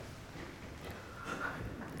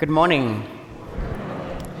Good morning.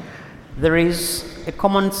 There is a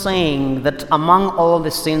common saying that among all the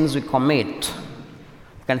sins we commit,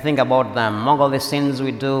 you can think about them, among all the sins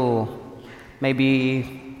we do,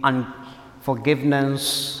 maybe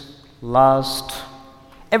unforgiveness, lust,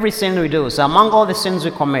 every sin we do. So among all the sins we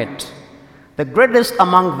commit, the greatest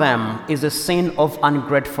among them is the sin of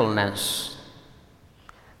ungratefulness.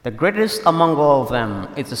 The greatest among all of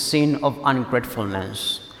them is the sin of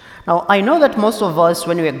ungratefulness. Now, I know that most of us,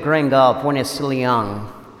 when we were growing up, when you're still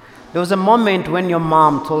young, there was a moment when your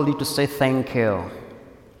mom told you to say thank you.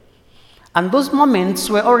 And those moments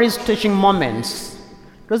were always teaching moments.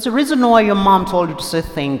 There's a reason why your mom told you to say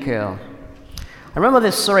thank you. I remember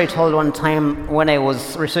this story I told one time when I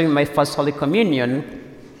was receiving my first Holy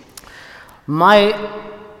Communion. My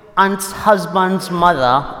aunt's husband's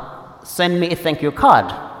mother sent me a thank you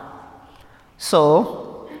card.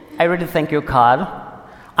 So, I read the thank you card.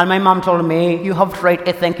 And my mom told me, you have to write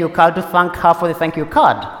a thank you card to thank her for the thank you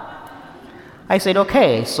card. I said,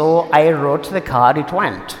 okay. So I wrote the card, it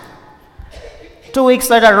went. 2 weeks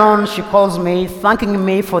later on, she calls me, thanking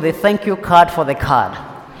me for the thank you card for the card.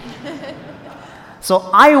 So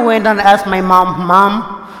I went and asked my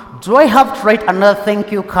Mom, do I have to write another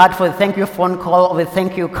thank you card for the thank you phone call or the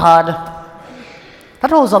thank you card?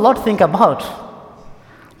 That was a lot to think about.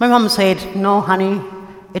 My mom said, no, honey,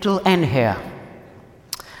 it will end here.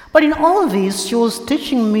 But in all this, she was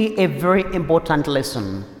teaching me a very important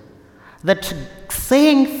lesson, that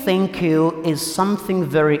saying thank you is something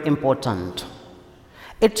very important.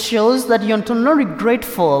 It shows that you're not only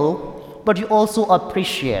grateful, but you also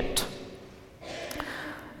appreciate.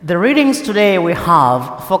 The readings today we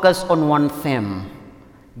have focus on one theme,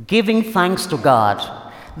 giving thanks to God,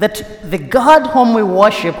 that the God whom we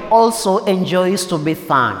worship also enjoys to be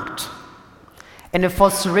thanked. In the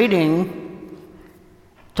first reading,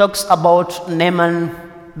 talks about Naaman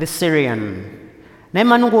the Syrian.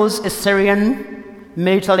 Naaman was a Syrian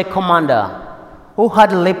military commander who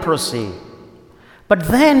had leprosy. But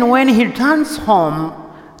then when he returns home,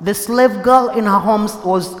 the slave girl in her home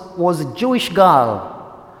was a Jewish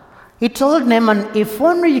girl. He told Naaman, if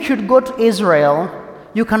only you should go to Israel,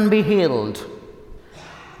 you can be healed.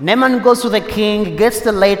 Naaman goes to the king, gets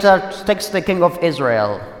the letter, takes to the king of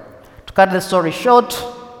Israel. To cut the story short,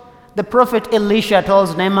 the prophet Elisha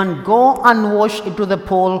tells Naaman, go and wash into the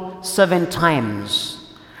pool 7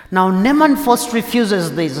 times. Now Naaman first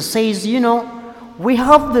refuses this. He says, we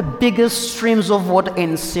have the biggest streams of water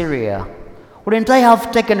in Syria. Wouldn't I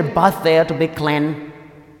have taken a bath there to be clean?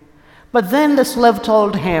 But then the slave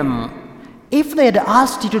told him, if they had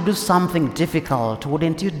asked you to do something difficult,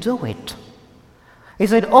 wouldn't you do it? He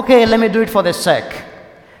said, okay, let me do it for the sake.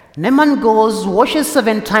 Naaman goes, washes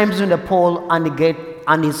 7 times in the pool,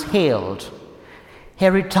 and is healed. He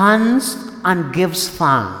returns and gives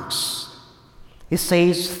thanks. He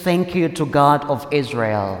says, thank you to God of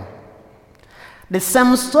Israel. The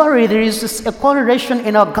same story, there is a correlation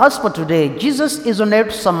in our gospel today. Jesus is on earth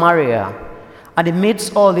to Samaria, and he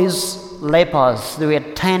meets all these lepers. There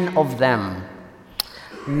were 10 of them.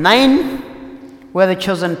 9 were the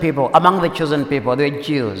chosen people. Among the chosen people, they were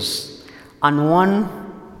Jews. And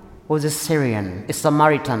 1 was a Syrian, a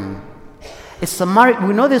Samaritan.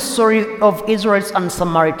 We know the story of Israelites and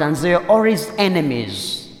Samaritans. They are always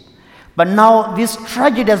enemies. But now this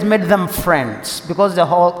tragedy has made them friends because they're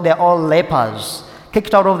all lepers,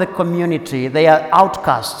 kicked out of the community. They are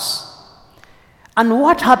outcasts. And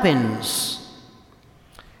what happens?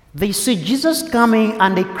 They see Jesus coming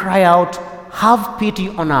and they cry out, have pity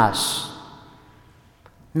on us.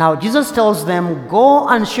 Now Jesus tells them, go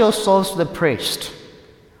and show yourselves to the priest.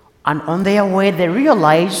 And on their way they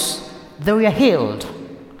realize they were healed.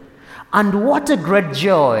 And what a great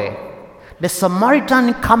joy. The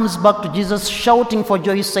Samaritan comes back to Jesus shouting for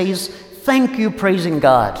joy. He says, thank you, praising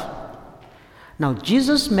God. Now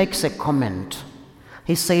Jesus makes a comment.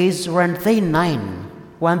 He says, weren't they 9?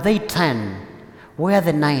 Weren't they 10? Where are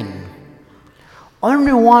the 9?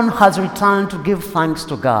 Only 1 has returned to give thanks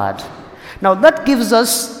to God. Now that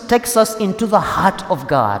takes us into the heart of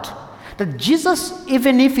God. That Jesus,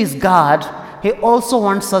 even if he's God, he also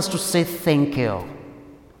wants us to say thank you.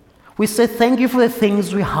 We say thank you for the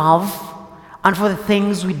things we have, and for the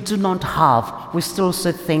things we do not have, we still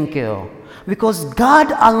say thank you. Because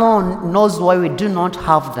God alone knows why we do not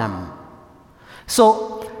have them.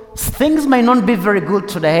 So things may not be very good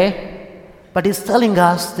today, but he's telling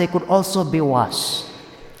us they could also be worse.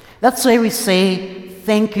 That's why we say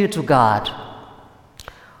thank you to God.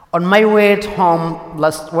 On my way at home,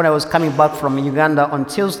 when I was coming back from Uganda on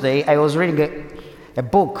Tuesday, I was reading a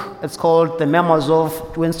book. It's called The Memoirs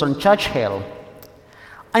of Winston Churchill.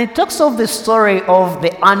 And it talks of the story of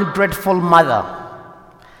the ungrateful mother.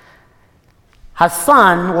 Her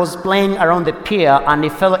son was playing around the pier and he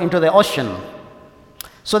fell into the ocean.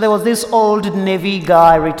 So there was this old Navy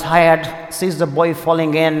guy, retired, sees the boy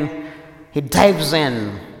falling in. He dives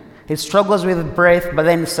in. He struggles with breath, but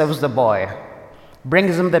then saves the boy.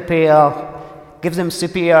 Brings him to the pier, gives him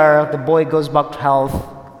CPR. The boy goes back to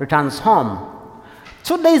health, returns home.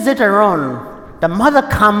 2 days later on, the mother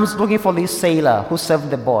comes looking for this sailor who saved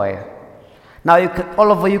the boy. Now,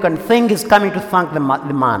 all of you can think he's coming to thank the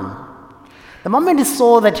man. The moment he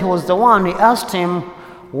saw that he was the one, he asked him,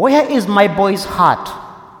 "Where is my boy's heart?"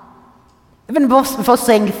 Even before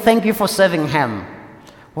saying, "Thank you for saving him,"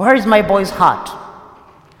 where is my boy's heart?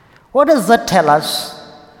 What does that tell us?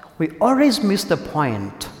 We always miss the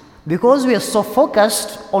point because we are so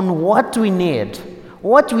focused on what we need,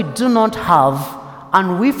 what we do not have,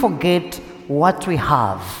 and we forget what we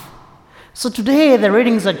have. So today the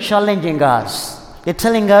readings are challenging us. They're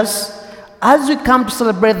telling us, as we come to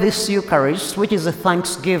celebrate this Eucharist, which is a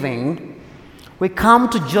thanksgiving, we come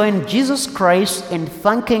to join Jesus Christ in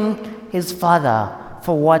thanking his Father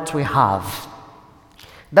for what we have.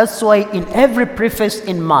 That's why in every preface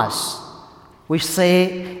in Mass, we say,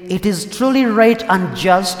 it is truly right and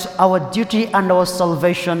just, our duty and our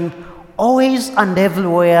salvation, always and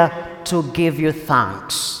everywhere to give you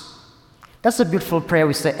thanks. That's a beautiful prayer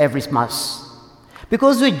we say every Mass.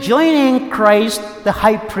 Because we're joining Christ, the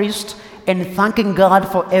high priest, in thanking God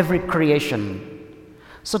for every creation.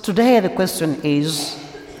 So today the question is,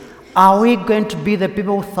 are we going to be the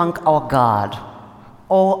people who thank our God?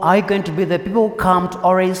 Or are we going to be the people who come to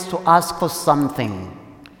always to ask for something?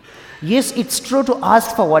 Yes, it's true to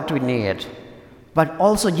ask for what we need, but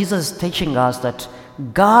also Jesus is teaching us that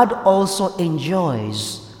God also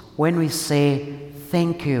enjoys when we say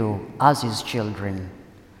thank you as his children.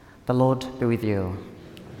 The Lord be with you.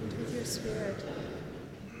 And with your spirit.